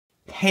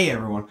Hey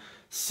everyone.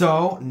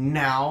 So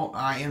now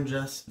I am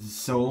just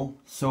so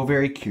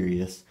very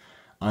curious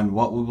on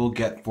what we will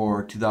get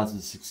for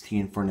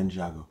 2016 for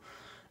Ninjago.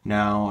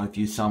 Now, if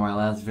you saw my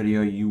last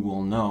video, you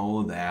will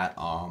know that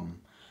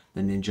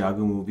the Ninjago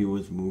movie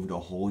was moved a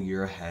whole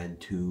year ahead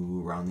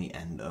to around the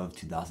end of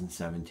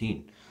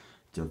 2017.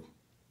 It's a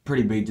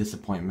pretty big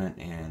disappointment,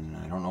 and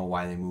I don't know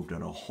why they moved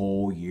it a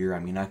whole year. I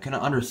mean, I can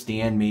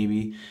understand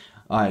maybe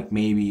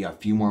maybe a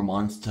few more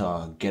months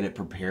to get it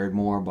prepared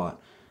more,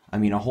 but I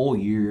mean, a whole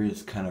year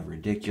is kind of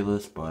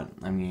ridiculous, but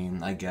I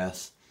mean, I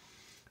guess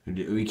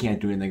we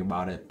can't do anything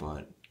about it,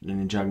 but the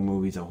Ninjago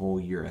movie's a whole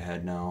year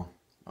ahead now,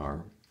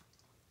 or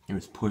it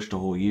was pushed a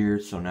whole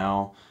year, so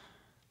now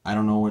I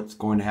don't know what's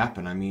going to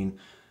happen. I mean,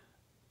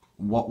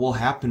 what will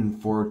happen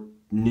for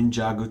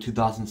Ninjago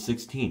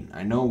 2016?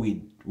 I know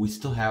we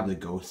still have the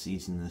Ghost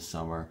season this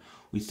summer.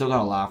 We still got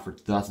a lot for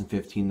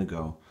 2015 to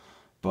go,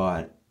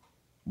 but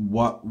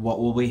what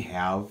will we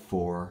have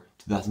for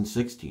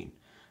 2016?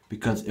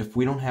 Because if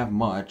we don't have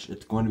much,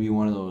 it's going to be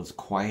one of those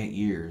quiet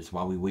years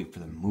while we wait for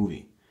the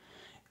movie.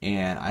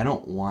 And I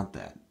don't want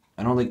that.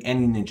 I don't think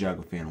any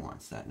Ninjago fan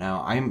wants that.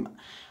 Now,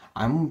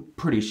 I'm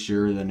pretty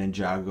sure the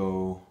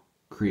Ninjago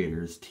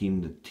creators,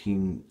 the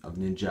team of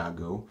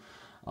Ninjago,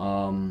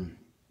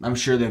 I'm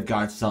sure they've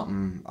got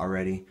something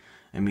already.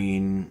 I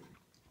mean,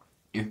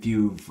 if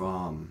you've,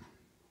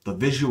 the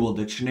visual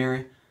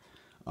dictionary,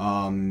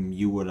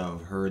 you would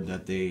have heard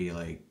that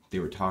they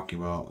were talking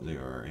about, they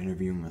were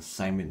interviewing with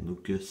Simon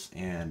Lucas,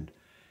 and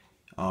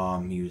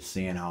he was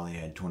saying how they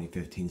had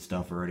 2015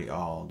 stuff already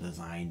all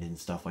designed and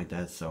stuff like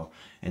that. So,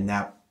 and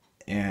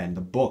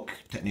the book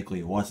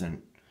technically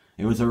wasn't,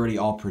 it was already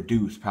all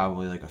produced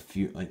probably like a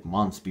few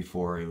months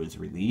before it was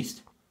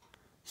released.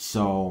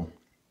 So,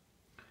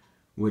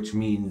 which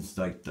means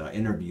like the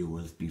interview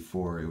was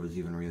before it was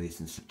even released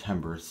in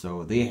September.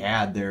 So they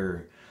had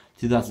their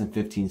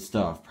 2015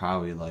 stuff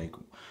probably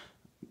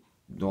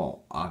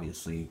well,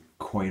 obviously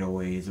quite a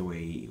ways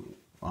away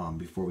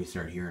before we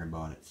start hearing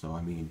about it. So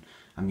I mean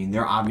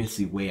they're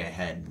obviously way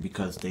ahead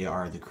because they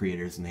are the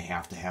creators and they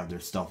have to have their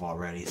stuff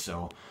already.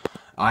 So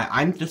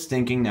I'm just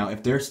thinking now,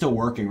 if they're still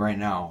working right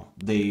now,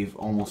 they've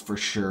almost for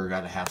sure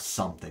got to have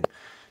something,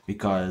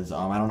 because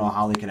I don't know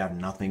how they could have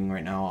nothing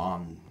right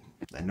now.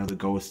 I know the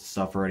Ghost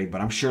stuff already,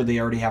 but I'm sure they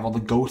already have all the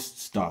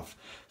Ghost stuff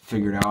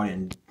figured out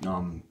and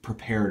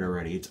prepared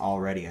already. It's all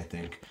ready, I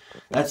think.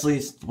 That's at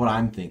least what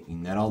I'm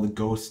thinking, that all the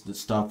Ghost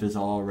stuff is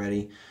all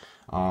ready.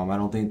 I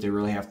don't think they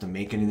really have to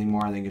make anything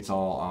more. I think it's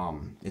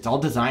all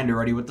designed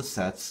already with the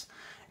sets,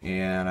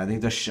 and I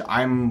think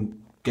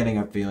I'm getting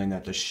a feeling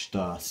that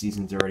the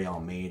season's already all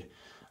made.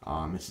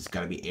 It's just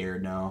got to be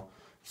aired now.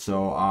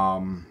 So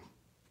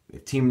the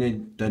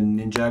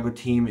Ninjago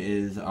team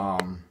is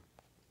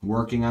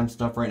working on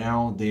stuff right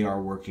now. They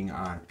are working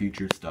on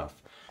future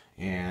stuff,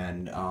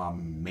 and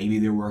maybe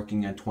they're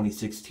working on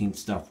 2016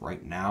 stuff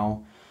right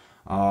now.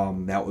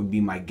 That would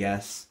be my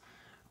guess.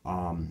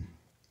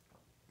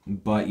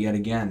 But yet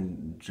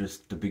again,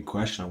 just the big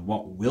question of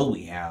what will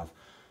we have,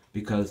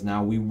 because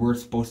now we were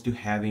supposed to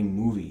have a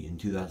movie in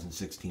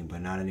 2016, but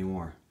not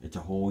anymore. It's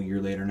a whole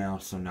year later now,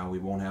 so now we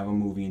won't have a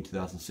movie in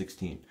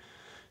 2016.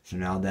 So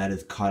now that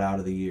is cut out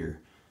of the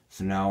year.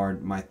 So now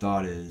my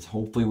thought is,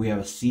 hopefully we have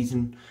a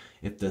season.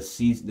 If the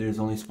season, there's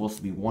only supposed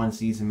to be one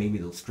season, maybe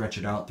they'll stretch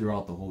it out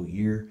throughout the whole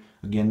year.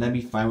 Again, that'd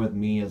be fine with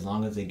me as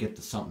long as they get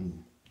to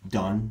something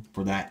done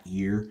for that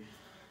year.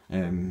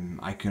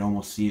 I could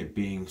almost see it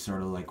being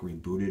sort of like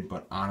rebooted,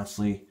 but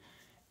honestly,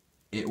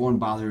 it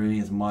wouldn't bother me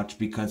as much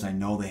because I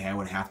know they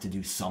would have to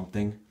do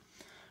something.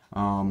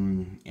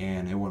 And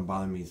it wouldn't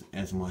bother me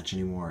as much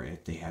anymore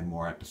if they had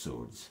more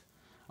episodes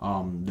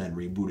than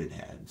Rebooted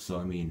had. So,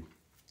 I mean,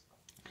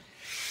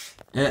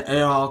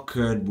 it all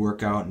could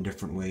work out in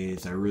different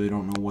ways. I really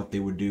don't know what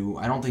they would do.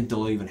 I don't think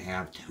they'll even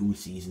have 2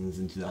 seasons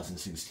in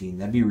 2016.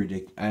 That'd be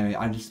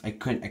ridiculous. I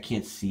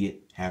can't see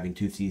it having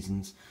 2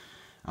 seasons.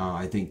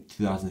 I think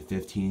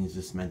 2015 is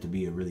just meant to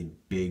be a really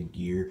big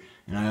year,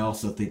 and I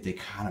also think they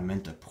kind of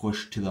meant to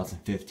push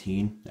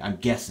 2015. I'm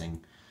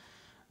guessing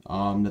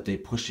that they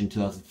pushed in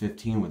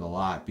 2015 with a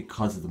lot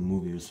because of the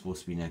movie was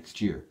supposed to be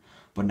next year,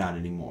 but not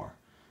anymore.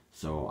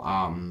 So,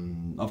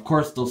 of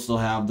course, they'll still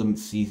have the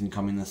season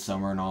coming this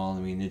summer and all. I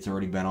mean, it's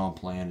already been all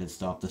planned and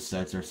stuff. The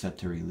sets are set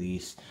to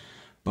release,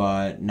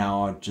 but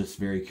now I'm just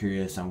very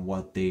curious on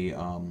what they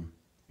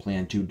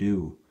plan to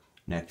do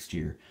next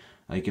year.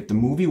 Like, if the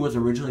movie was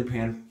originally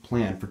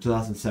planned for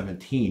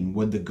 2017,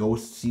 would the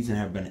Ghost season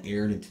have been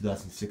aired in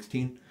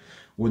 2016?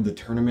 Would the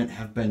tournament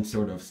have been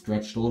sort of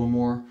stretched a little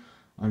more?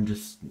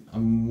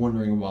 I'm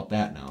wondering about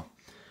that now.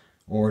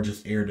 Or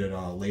just aired at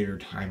a later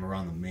time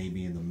around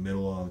maybe in the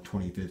middle of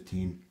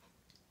 2015.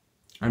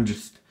 I'm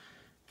just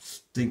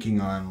thinking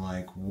on,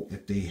 like,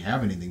 if they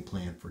have anything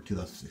planned for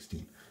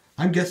 2016.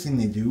 I'm guessing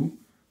they do,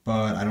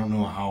 but I don't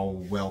know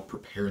how well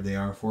prepared they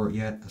are for it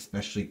yet,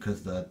 especially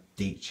because the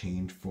date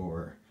changed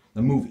for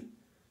the movie.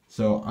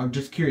 So I'm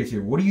just curious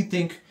here. What do you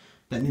think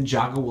that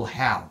Ninjago will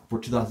have for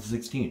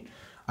 2016?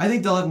 I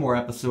think they'll have more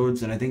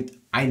episodes, and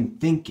I'm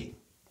thinking,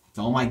 it's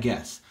all my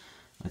guess.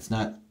 It's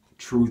not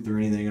truth or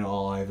anything at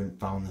all. I haven't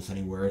found this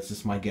anywhere. It's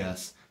just my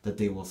guess that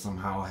they will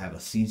somehow have a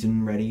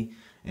season ready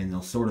and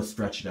they'll sort of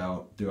stretch it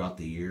out throughout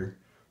the year,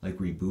 like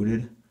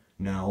rebooted.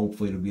 Now,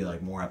 hopefully it'll be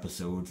like more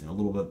episodes and a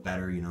little bit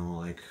better, you know,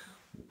 like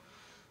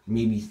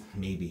maybe,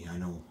 I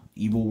know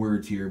evil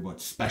words here, but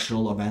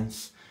special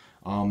events.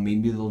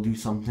 Maybe they'll do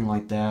something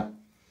like that.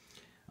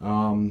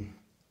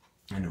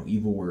 I know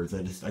evil words.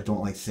 I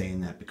don't like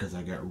saying that because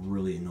I got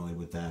really annoyed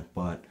with that.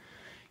 But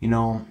you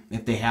know,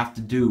 if they have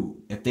to do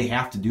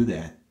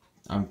that,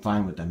 I'm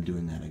fine with them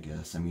doing that. I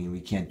guess. I mean,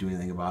 we can't do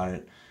anything about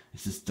it.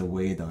 It's just the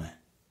way it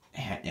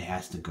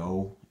has to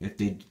go. If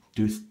they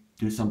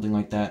do something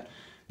like that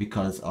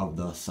because of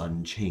the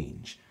sudden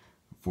change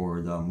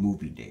for the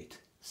movie date.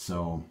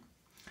 So,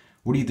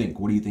 what do you think?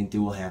 What do you think they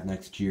will have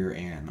next year?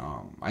 And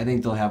I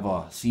think they'll have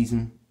a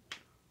season.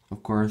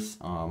 Of course,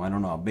 I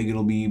don't know how big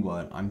it'll be,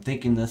 but I'm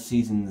thinking this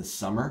season, this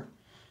summer,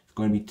 it's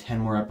going to be 10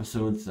 more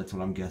episodes. That's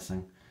what I'm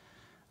guessing.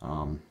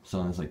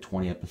 So there's like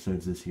 20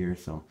 episodes this year.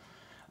 So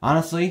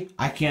honestly,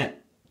 I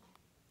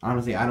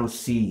don't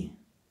see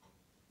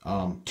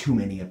too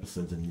many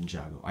episodes of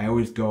Ninjago. I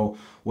always go,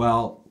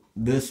 well,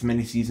 this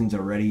many seasons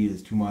already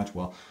is too much.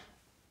 Well,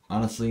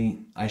 honestly,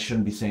 I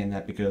shouldn't be saying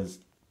that because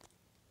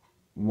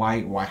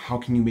how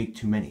can you make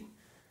too many?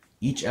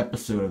 Each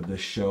episode of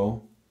this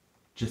show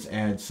just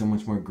adds so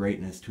much more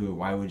greatness to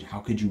it. How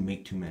could you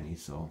make too many?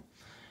 So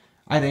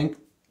I think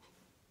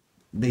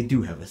they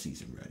do have a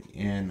season ready,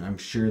 and I'm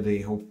sure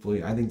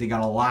I think they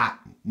got a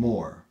lot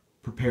more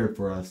prepared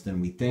for us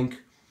than we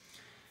think,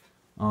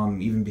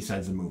 even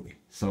besides the movie.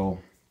 So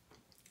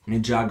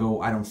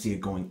Ninjago, I don't see it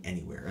going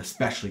anywhere,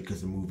 especially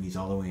because the movie's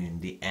all the way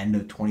in the end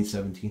of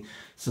 2017.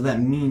 So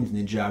that means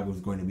Ninjago is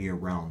going to be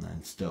around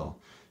then still.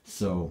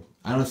 So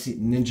I don't see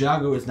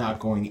Ninjago is not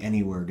going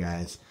anywhere,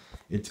 guys.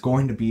 It's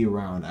going to be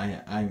around.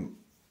 I'm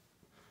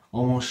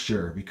almost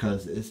sure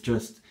because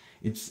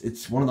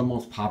it's one of the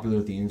most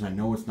popular themes. I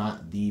know it's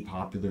not the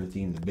popular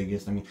theme, the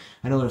biggest. I mean,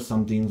 I know there's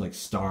some themes like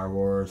Star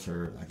Wars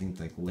or I think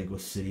like Lego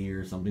City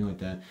or something like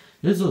that.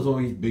 There's those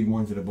always big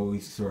ones that have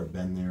always sort of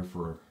been there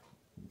for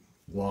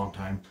a long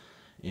time.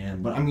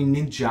 But I mean,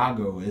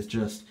 Ninjago is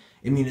just,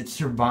 I mean, it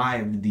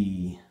survived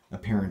the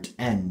apparent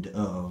end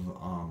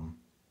of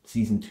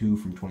season 2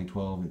 from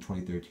 2012 and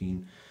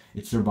 2013.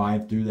 It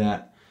survived through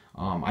that.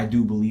 I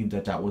do believe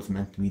that was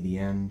meant to be the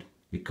end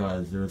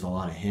because there's a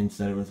lot of hints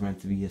that it was meant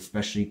to be,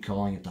 especially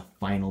calling it the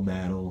final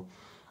battle,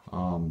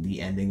 the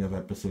ending of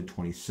episode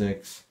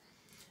 26,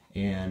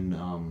 and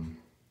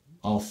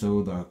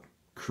also the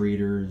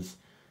creators,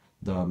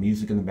 the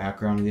music in the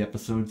background of the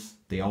episodes,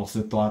 they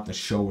also thought the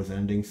show was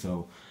ending.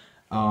 So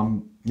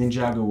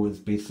Ninjago was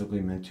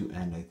basically meant to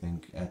end, I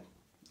think, at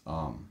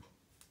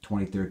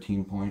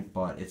 2013 point,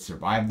 but it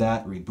survived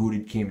that.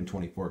 Rebooted came in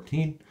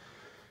 2014.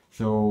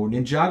 So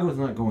Ninjago is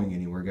not going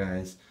anywhere,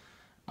 guys.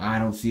 I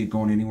don't see it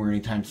going anywhere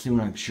anytime soon.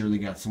 I'm sure they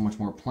got so much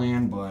more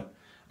planned, but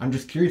I'm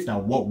just curious now,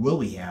 what will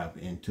we have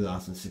in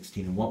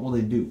 2016 and what will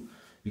they do?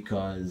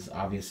 Because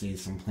obviously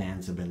some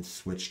plans have been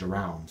switched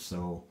around,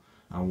 so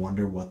I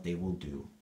wonder what they will do.